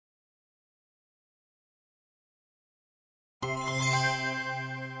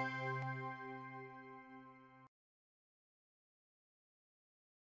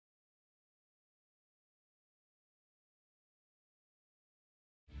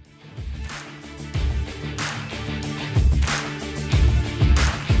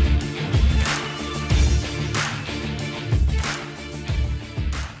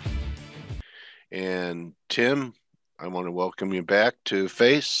Tim, I want to welcome you back to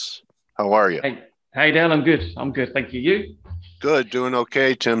F.A.C.E. How are you? Hey, Dale. I'm good. I'm good. Thank you. You? Good, doing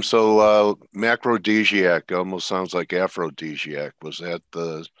okay, Tim. So, macrodesiac almost sounds like aphrodisiac. Was that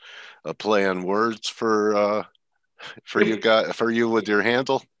the a play on words for you It, guys, for you with your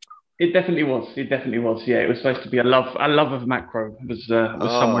handle? it definitely was. It definitely was. Yeah, it was supposed to be a love of macro was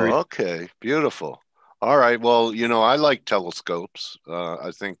somewhere in. Oh, okay, beautiful. All right. Well, I like telescopes. I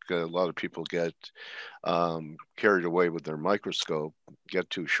think a lot of people get carried away with their microscope, get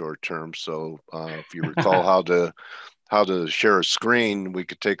too short term. So, if you recall how to share a screen, we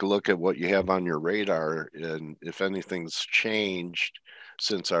could take a look at what you have on your radar and if anything's changed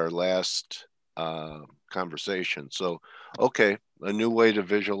since our last conversation. So, okay, a new way to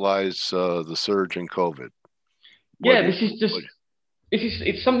visualize the surge in COVID. What Yeah, do you, this is just what,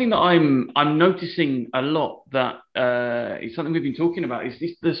 it's something that I'm noticing a lot. That it's something we've been talking about. Is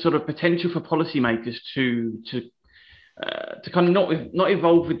this the sort of potential for policymakers to kind of not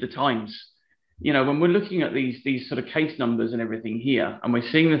evolve with the times? When we're looking at these sort of case numbers and everything here, and we're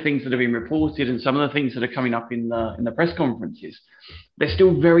seeing the things that have been reported and some of the things that are coming up in the press conferences, they're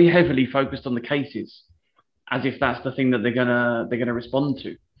still very heavily focused on the cases, as if that's the thing that they're gonna respond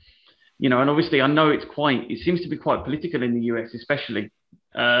to. And obviously I know it seems to be quite political in the US, especially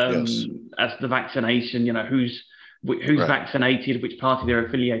yes, as the vaccination, who's right. vaccinated, which party they're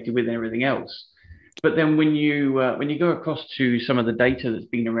affiliated with, and everything else. But then when you go across to some of the data that's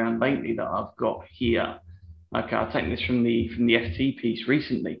been around lately that I've got here, okay, I'll take this from the FT piece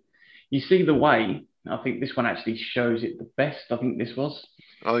recently. You see the way, I think this one actually shows it the best. I think this was.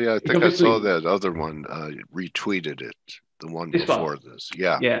 Oh yeah, I It's think I saw obviously that other one retweeted it, the one this one. before this.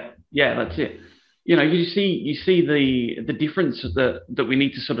 Yeah. Yeah, that's it. You see the difference that we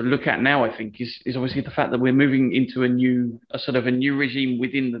need to sort of look at now. I think is obviously the fact that we're moving into a sort of a new regime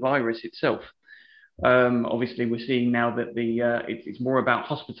within the virus itself. Obviously, we're seeing now that it's more about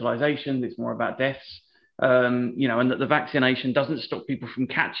hospitalization, it's more about deaths, and that the vaccination doesn't stop people from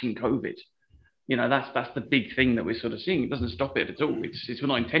catching COVID. That's the big thing that we're sort of seeing. It doesn't stop it at all. It's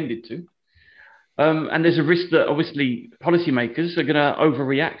not intended to. And there's a risk that obviously policymakers are going to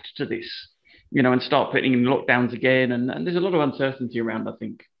overreact to this, and start putting in lockdowns again. And there's a lot of uncertainty around, I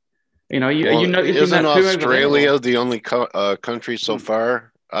think. Are you Well, noticing isn't that too over there? Australia Or the only country so Hmm. far?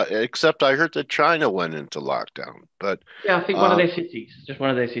 Except I heard that China went into lockdown. But Yeah, I think one of uh, their cities, just one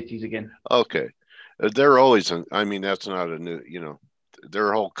of their cities again. okay, they're always. I mean, that's not a new.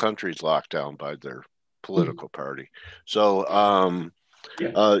 Their whole country's locked down by their political party. So,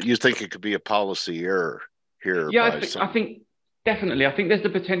 Yeah. you think it could be a policy error here Yeah, by I think definitely. I think there's the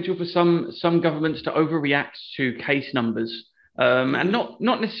potential for some governments to overreact to case numbers, and Mhm.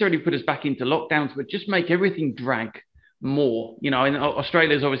 not necessarily put us back into lockdowns, but just make everything drag more. And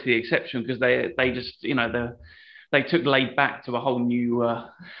Australia is obviously the exception because they just they took laid back to a whole new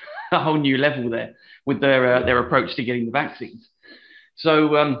a whole new level there with their approach to getting the vaccines.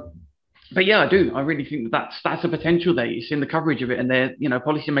 So, but yeah, I do. I really think that's a potential there. It's in the coverage of it, and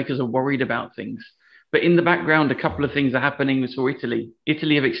policymakers are worried about things. But in the background, a couple of things are happening for Italy.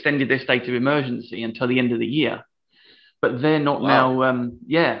 Italy have extended their state of emergency until the end of the year, but they're not Wow. now.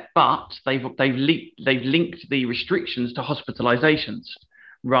 Yeah, but they've linked the restrictions to hospitalizations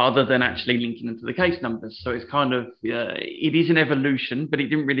rather than actually linking them to the case numbers. So it's kind of it is an evolution, but it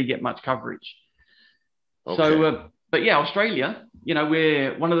didn't really get much coverage. So, Okay. but yeah, Australia.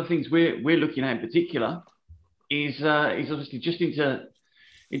 We're one of the things we're looking at in particular is obviously just into.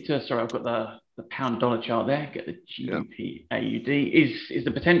 Sorry, I've got the pound dollar chart there. Get the Yeah. GBPAUD is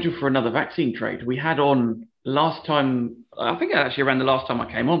the potential for another vaccine trade. We had on last time. I think actually around the last time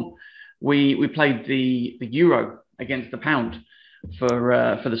I came on, we played the euro against the pound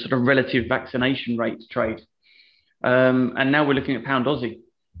for the sort of relative vaccination rate trade. And now we're looking at pound Aussie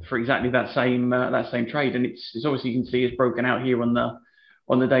for exactly that same trade. And it's obviously you can see it's broken out here on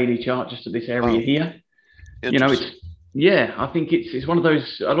the daily chart just at this area Oh, here. It's interesting. yeah, I think it's one of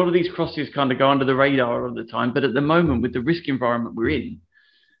those. A lot of these crosses kind of go under the radar all the time, but at the moment with the risk environment we're in,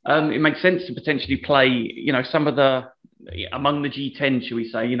 it makes sense to potentially play, some of the among the G10, shall we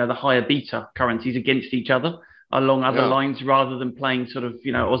say, the higher beta currencies against each other along other Yeah. lines rather than playing sort of,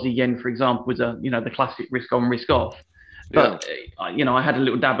 Aussie yen, for example, was the classic risk on, risk off. Yeah. But I had a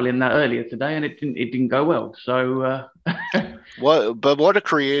little dabble in that earlier today, and it didn't go well. So What a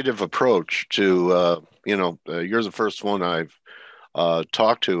creative approach to you're the first one I've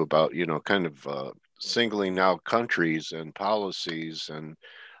talked to about kind of singling out countries and policies and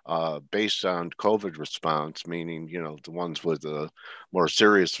based on COVID response, meaning the ones with a more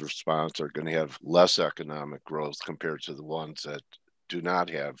serious response are going to have less economic growth compared to the ones that do not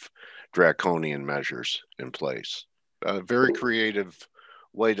have draconian measures in place. A very creative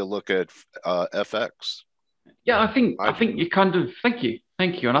way to look at FX. Yeah, I think you kind of thank you,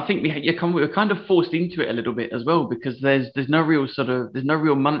 and I think we're kind of forced into it a little bit as well because there's no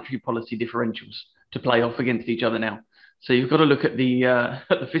real monetary policy differentials to play off against each other now. So you've got to look at the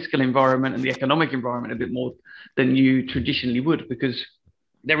at the fiscal environment and the economic environment a bit more than you traditionally would because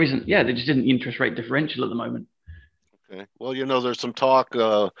there just isn't the interest rate differential at the moment. Okay. Well, there's some talk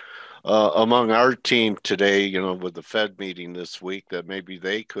among our team today, with the Fed meeting this week, that maybe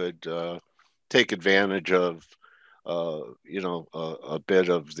they could take advantage of, a bit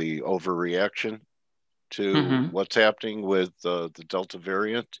of the overreaction to what's happening with the Delta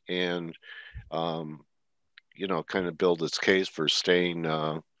variant and, kind of build its case for staying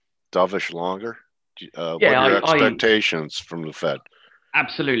dovish longer. What are your expectations from the Fed?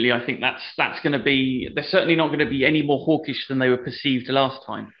 Absolutely. I think that's going to be, they're certainly not going to be any more hawkish than they were perceived last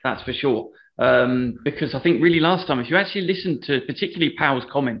time. That's for sure. Because I think really last time, if you actually listened to particularly Powell's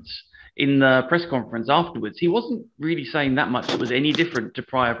comments in the press conference afterwards, he wasn't really saying that much that was any different to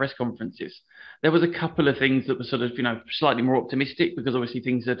prior press conferences. There was a couple of things that were sort of, slightly more optimistic because obviously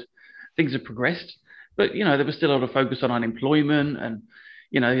things had progressed. But, there was still a lot of focus on unemployment and,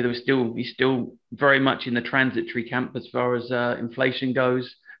 he's still very much in the transitory camp as far as inflation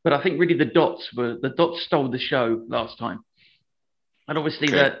goes. But I think really the dots stole the show last time. And obviously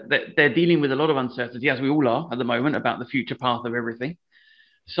they're dealing with a lot of uncertainty, as we all are at the moment, about the future path of everything.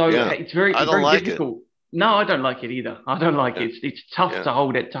 So it's very difficult. No, I don't like it either. I don't like it. It's tough to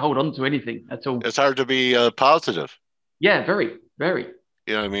hold on to anything at all. It's hard to be positive. Yeah, very, very.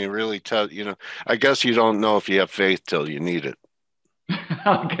 Really tough. I guess you don't know if you have faith till you need it.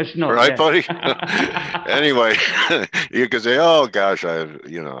 I guess not. Right, buddy? Anyway, you could say, oh, gosh, I have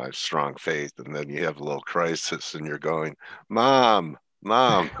strong faith. And then you have a little crisis and you're going, Mom.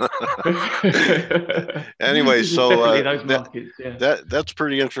 Anyway, so those markets, that's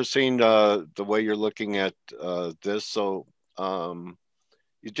pretty interesting, the way you're looking at this. So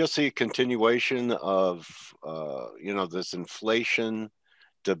you just see a continuation of, this inflation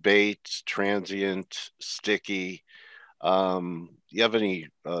debate, transient, sticky. You have any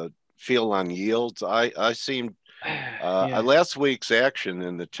feel on yields? I seem last week's action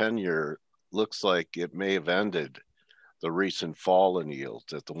in the 10-year looks like it may have ended the recent fall in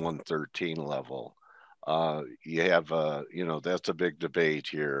yields at the 113 level. You have that's a big debate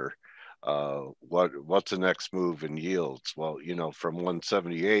here. What's the next move in yields? Well, from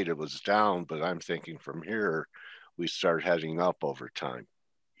 178 it was down, but I'm thinking from here we start heading up over time.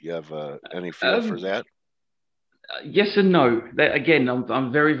 You have any feel for that? Yes and no. Again,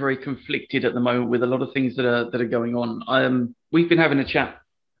 I'm very, very conflicted at the moment with a lot of things that are going on. We've been having a chat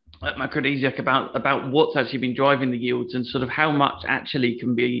at Macrodesiac about what's actually been driving the yields and sort of how much should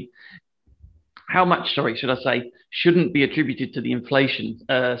I say, shouldn't be attributed to the inflation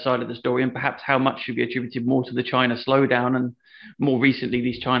side of the story, and perhaps how much should be attributed more to the China slowdown and more recently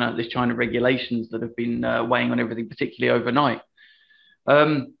these China regulations that have been weighing on everything, particularly overnight.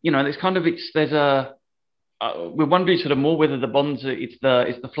 We're wondering sort of more whether the bonds it's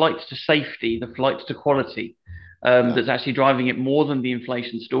the flights to safety, the flights to quality that's actually driving it more than the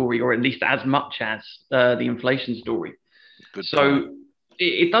inflation story, or at least as much as the inflation story. Good point.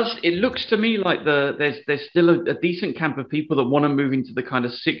 It looks to me like there's still a decent camp of people that want to move into the kind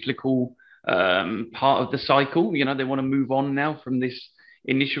of cyclical part of the cycle. They want to move on now from this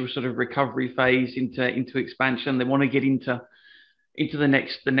initial sort of recovery phase into expansion. They want to get into the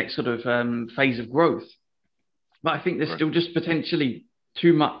next sort of phase of growth. But I think there's still just potentially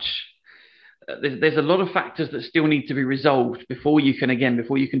too much. There's a lot of factors that still need to be resolved before you can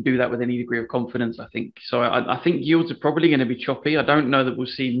do that with any degree of confidence, I think. So I think yields are probably going to be choppy. I don't know that we'll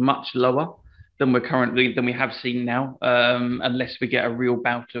see much lower than we have seen now, unless we get a real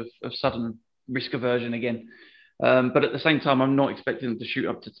bout of sudden risk aversion again. But at the same time, I'm not expecting them to shoot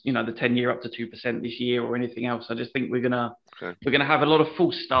up to, the 10-year up to 2% this year or anything else. I just think we're gonna have a lot of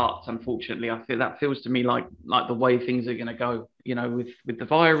false starts. Unfortunately, I feel that feels to me like the way things are gonna go. With the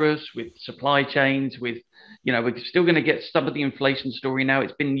virus, with supply chains, with we're still gonna get some of the inflation story now.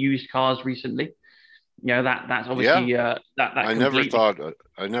 It's been used cars recently. That's obviously that. I never thought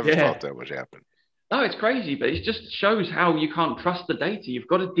that would happen. No, it's crazy, but it just shows how you can't trust the data. You've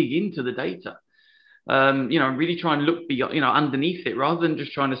got to dig into the data. Really try and look beyond, underneath it, rather than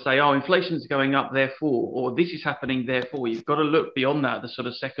just trying to say, oh, inflation's going up, therefore, or this is happening, therefore. You've got to look beyond that, the sort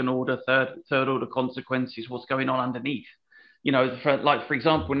of second order, third order consequences, what's going on underneath. For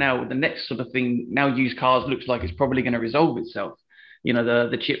example, now the next sort of thing, now used cars looks like it's probably going to resolve itself.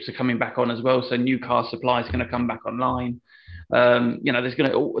 The chips are coming back on as well, so new car supply is going to come back online. There's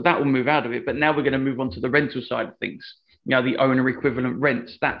going to that will move out of it. But now we're going to move on to the rental side of things. The owner equivalent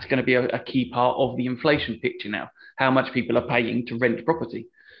rents. That's going to be a key part of the inflation picture now. How much people are paying to rent property.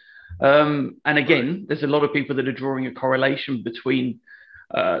 And again, there's a lot of people that are drawing a correlation between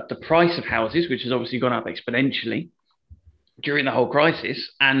the price of houses, which has obviously gone up exponentially during the whole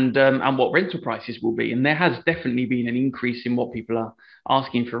crisis, and what rental prices will be. And there has definitely been an increase in what people are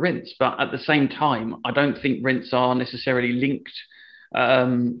asking for rents. But at the same time, I don't think rents are necessarily linked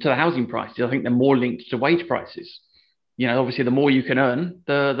to the housing prices. I think they're more linked to wage prices. Obviously, the more you can earn,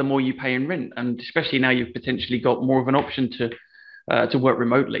 the more you pay in rent. And especially now you've potentially got more of an option to work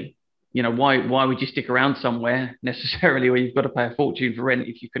remotely. Why would you stick around somewhere necessarily where you've got to pay a fortune for rent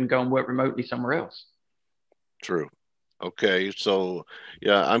if you can go and work remotely somewhere else? True. Okay, so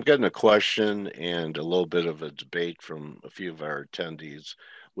yeah, I'm getting a question and a little bit of a debate from a few of our attendees.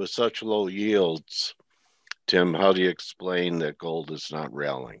 With such low yields, Tim, how do you explain that gold is not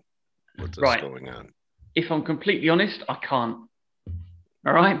rallying? What's going on? If I'm completely honest, I can't.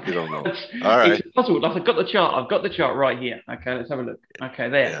 All right. You don't know. All right. It's possible. I've got the chart. I've got the chart right here. Okay, let's have a look. Okay,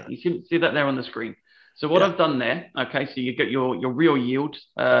 there. Yeah. You can see that there on the screen. So what I've done there, okay, so you get your real yield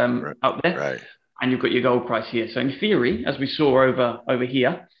up there. Right. And you've got your gold price here. So in theory, as we saw over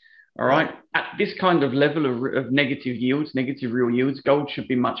here, all right, at this kind of level of negative yields, negative real yields, gold should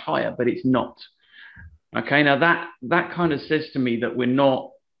be much higher, but it's not. Okay, now that kind of says to me that we're not,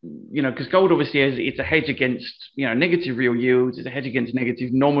 because gold obviously it's a hedge against, negative real yields, it's a hedge against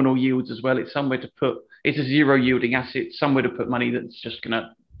negative nominal yields as well. It's somewhere to put, it's a zero yielding asset, somewhere to put money that's just going to,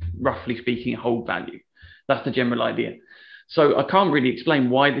 roughly speaking, hold value. That's the general idea. So I can't really explain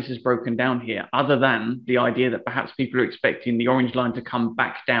why this is broken down here, other than the idea that perhaps people are expecting the orange line to come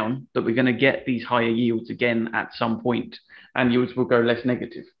back down, that we're going to get these higher yields again at some point, and yields will go less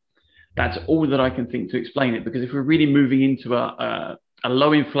negative. That's all that I can think to explain it, because if we're really moving into a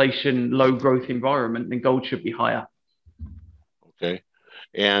low inflation, low growth environment, then gold should be higher. Okay.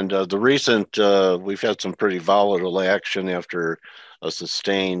 And the recent, we've had some pretty volatile action after a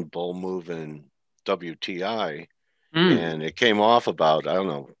sustained bull move in WTI. And it came off about, I don't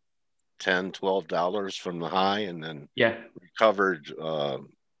know, $10, $12 from the high, and then recovered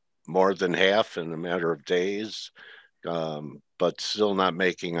more than half in a matter of days, but still not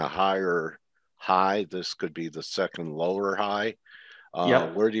making a higher high. This could be the second lower high.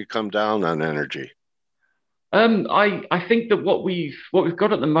 Where do you come down on energy? I think that what we've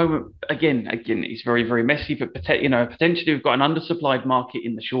got at the moment, again, it's very, very messy, but potentially we've got an undersupplied market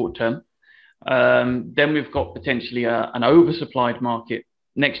in the short term. Then we've got potentially an oversupplied market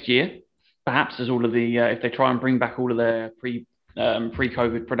next year, perhaps as all of the if they try and bring back all of their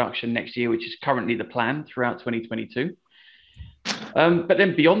pre-COVID production next year, which is currently the plan throughout 2022. But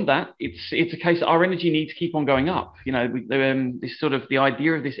then beyond that, it's a case that our energy needs keep on going up. This sort of the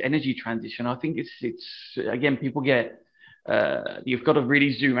idea of this energy transition. I think it's again, people get you've got to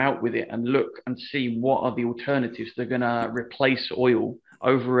really zoom out with it and look and see what are the alternatives that are going to replace oil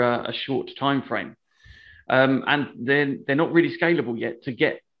over a short time frame, and then they're not really scalable yet to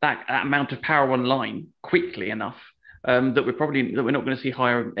get that amount of power online quickly enough that we're not going to see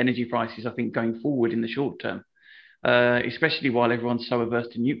higher energy prices. I think going forward in the short term, especially while everyone's so averse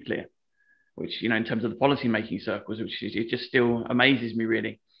to nuclear, which in terms of the policy making circles, which it just still amazes me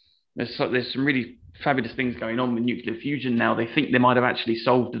really. There's some really fabulous things going on with nuclear fusion now. They think they might have actually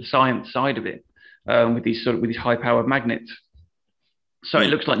solved the science side of it with these high powered magnets. So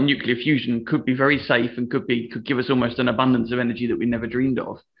it looks like nuclear fusion could be very safe and could give us almost an abundance of energy that we never dreamed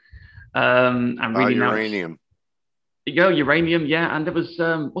of. And really uranium. Uranium, yeah. And there was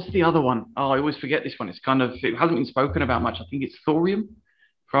what's the other one? Oh, I always forget this one. It hasn't been spoken about much. I think it's thorium,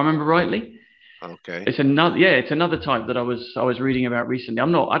 if I remember rightly. Okay. It's another type that I was reading about recently.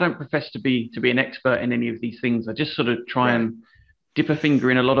 I don't profess to be an expert in any of these things. I just sort of try and dip a finger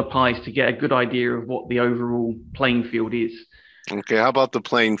in a lot of pies to get a good idea of what the overall playing field is. Okay, how about the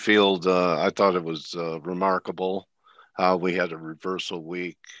playing field? I thought it was remarkable how we had a reversal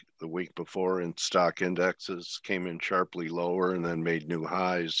week the week before, and stock indexes came in sharply lower and then made new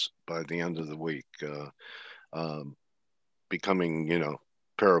highs by the end of the week, becoming,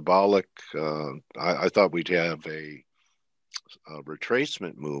 parabolic. I thought we'd have a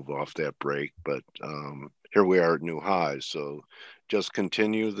retracement move off that break, but here we are at new highs. So just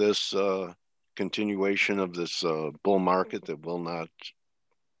continuation of this bull market that will not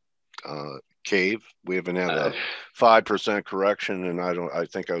cave. We haven't had a 5% correction, and I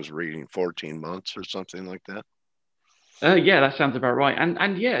think I was reading 14 months or something like that. Yeah, that sounds about right.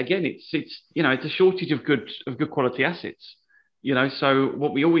 And yeah, again, it's a shortage of good quality assets. So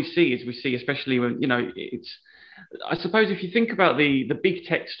what we always see is especially when it's I suppose if you think about the big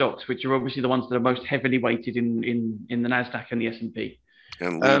tech stocks, which are obviously the ones that are most heavily weighted in the Nasdaq and the S&P,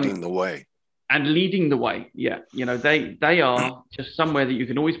 And leading um, the way. and leading the way. Yeah, they are just somewhere that you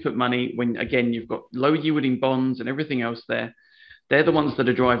can always put money when again you've got low yielding bonds and everything else there. They're the ones that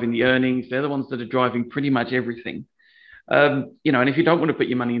are driving the earnings. They're the ones that are driving pretty much everything. And if you don't want to put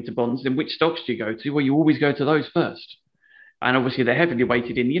your money into bonds, then which stocks do you go to? Well, you always go to those first. And obviously they're heavily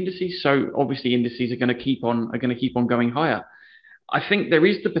weighted in the indices, so obviously indices are going to keep on going higher. I think there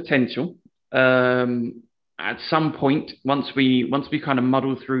is the potential at some point once we kind of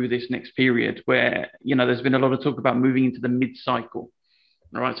muddle through this next period where there's been a lot of talk about moving into the mid cycle.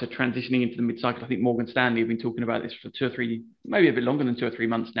 All right, so transitioning into the mid cycle. I think Morgan Stanley have been talking about this for 2 or 3, maybe a bit longer than 2 or 3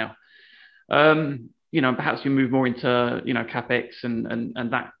 months now. Perhaps we move more into capex and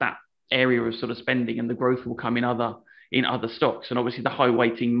that area of sort of spending, and the growth will come in other stocks. And obviously, the high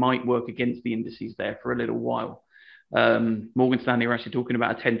weighting might work against the indices there for a little while. Morgan Stanley are actually talking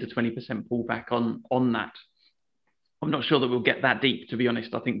about a 10 to 20% pullback on that. I'm not sure that we'll get that deep, to be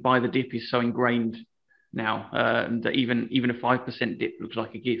honest. I think buy the dip is so ingrained now that even a 5% dip looks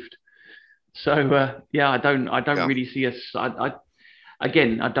like a gift. So I don't Yeah. really see us.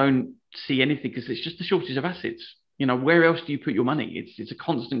 I don't see anything because it's just the shortage of assets. Where else do you put your money? It's a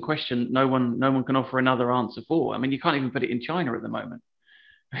constant question. No one can offer another answer for. I mean, you can't even put it in China at the moment.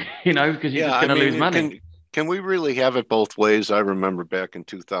 Because you're Yeah, just I going to lose mean, money. can we really have it both ways? I remember back in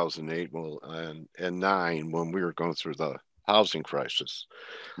 2008, well, and nine, when we were going through the housing crisis.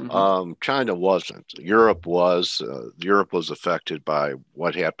 Mm-hmm. China wasn't. Europe was. Europe was affected by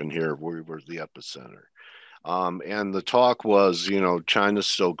what happened here. We were the epicenter. And the talk was, China's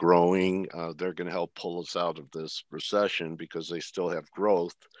still growing. They're going to help pull us out of this recession because they still have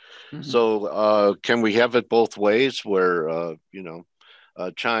growth. Mm-hmm. So can we have it both ways where,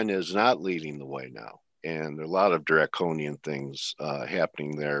 China is not leading the way now? And there are a lot of draconian things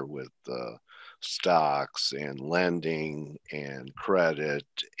happening there with stocks and lending and credit.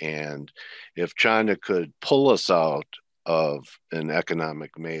 And if China could pull us out of an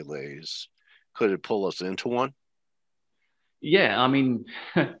economic malaise, could it pull us into one? Yeah, I mean,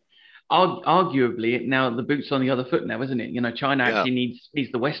 arguably now the boot's on the other foot now, isn't it? China Yeah, actually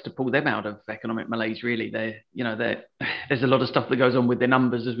needs the West to pull them out of economic malaise. Really, there's a lot of stuff that goes on with their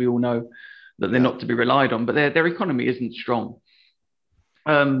numbers, as we all know, that they're yeah. not to be relied on. But their economy isn't strong.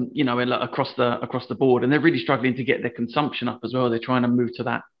 Across the board, and they're really struggling to get their consumption up as well. They're trying to move to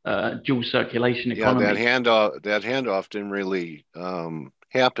that dual circulation Yeah, economy. that handoff didn't really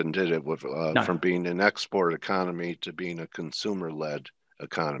happen, did it? With No, from being an export economy to being a consumer-led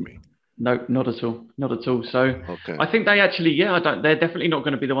economy. no, not at all, not at all. So Okay. I think they actually, yeah, I don't. They're definitely not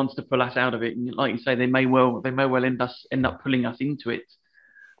going to be the ones to pull us out of it. And like you say, they may well end up pulling us into it.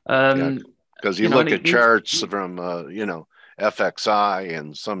 Yeah, Um, because you and look it at needs, charts from FXI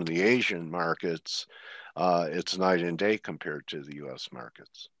and some of the Asian markets, it's night and day compared to the U.S.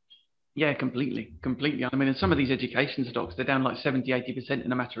 markets. yeah, completely, completely. I mean, in some of these education stocks, they're down like 70, 80%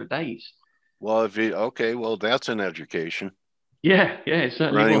 in a matter of days. Well, okay, well, that's an education Yeah, it for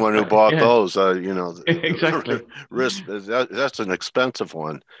certainly was. anyone who bought Yeah, those. exactly. Risk that's an expensive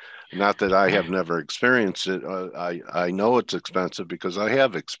one. Not that I have never experienced it. I know it's expensive because I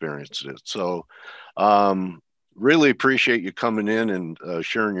have experienced it. So, really appreciate you coming in and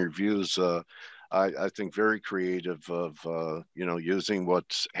sharing your views. I think very creative of using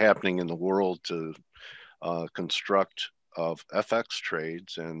what's happening in the world to construct of FX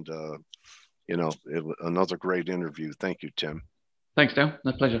trades, and another great interview. Thank you, Tim. Thanks, Dale.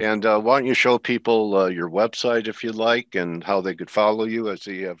 My pleasure. And why don't you show people your website if you like, and how they could follow you? I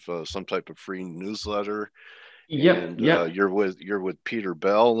see you have some type of free newsletter, Yep, and yep. you're with Peter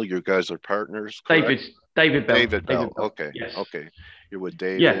Bell. You guys are partners, correct? David, David Bell, David Bell. David Bell. Okay, Yes. okay. You're with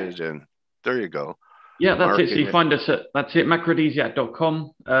Yeah, David, and there you go. yeah, that's it. So Marking you it. find us at that's it,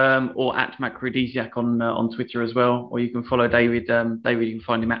 macrodesiac.com, or at macrodesiac on Twitter as well, or you can follow David. David, you can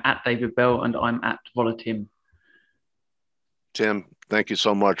find him at David Bell, and I'm at Volatim. Tim, thank you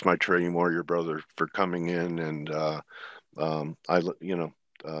so much, my trading warrior brother, for coming in. And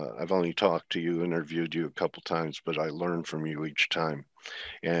I've only talked to you, interviewed you a couple times, but I learned from you each time.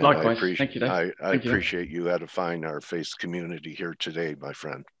 And I Likewise. appreciate Thank you, Dave. I Thank you, Dave. appreciate you edifying our F.A.C.E community here today, my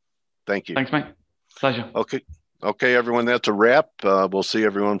friend. Thank you. Thanks, mate. Pleasure. Okay. Okay, everyone, that's a wrap. We'll see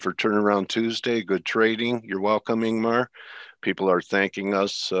everyone for Turnaround Tuesday. Good trading. You're welcome, Ingmar. People are thanking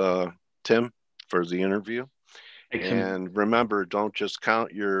us, Tim, for the interview. Excellent. And remember, don't just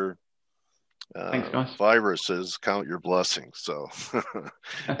count your Thanks, guys. viruses, count your blessings. So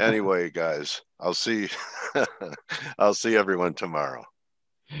anyway, guys, I'll see I'll see everyone tomorrow.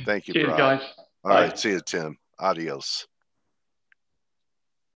 Thank you, Cheers, Bry. guys. All right, Bye. see you, Tim. Adios.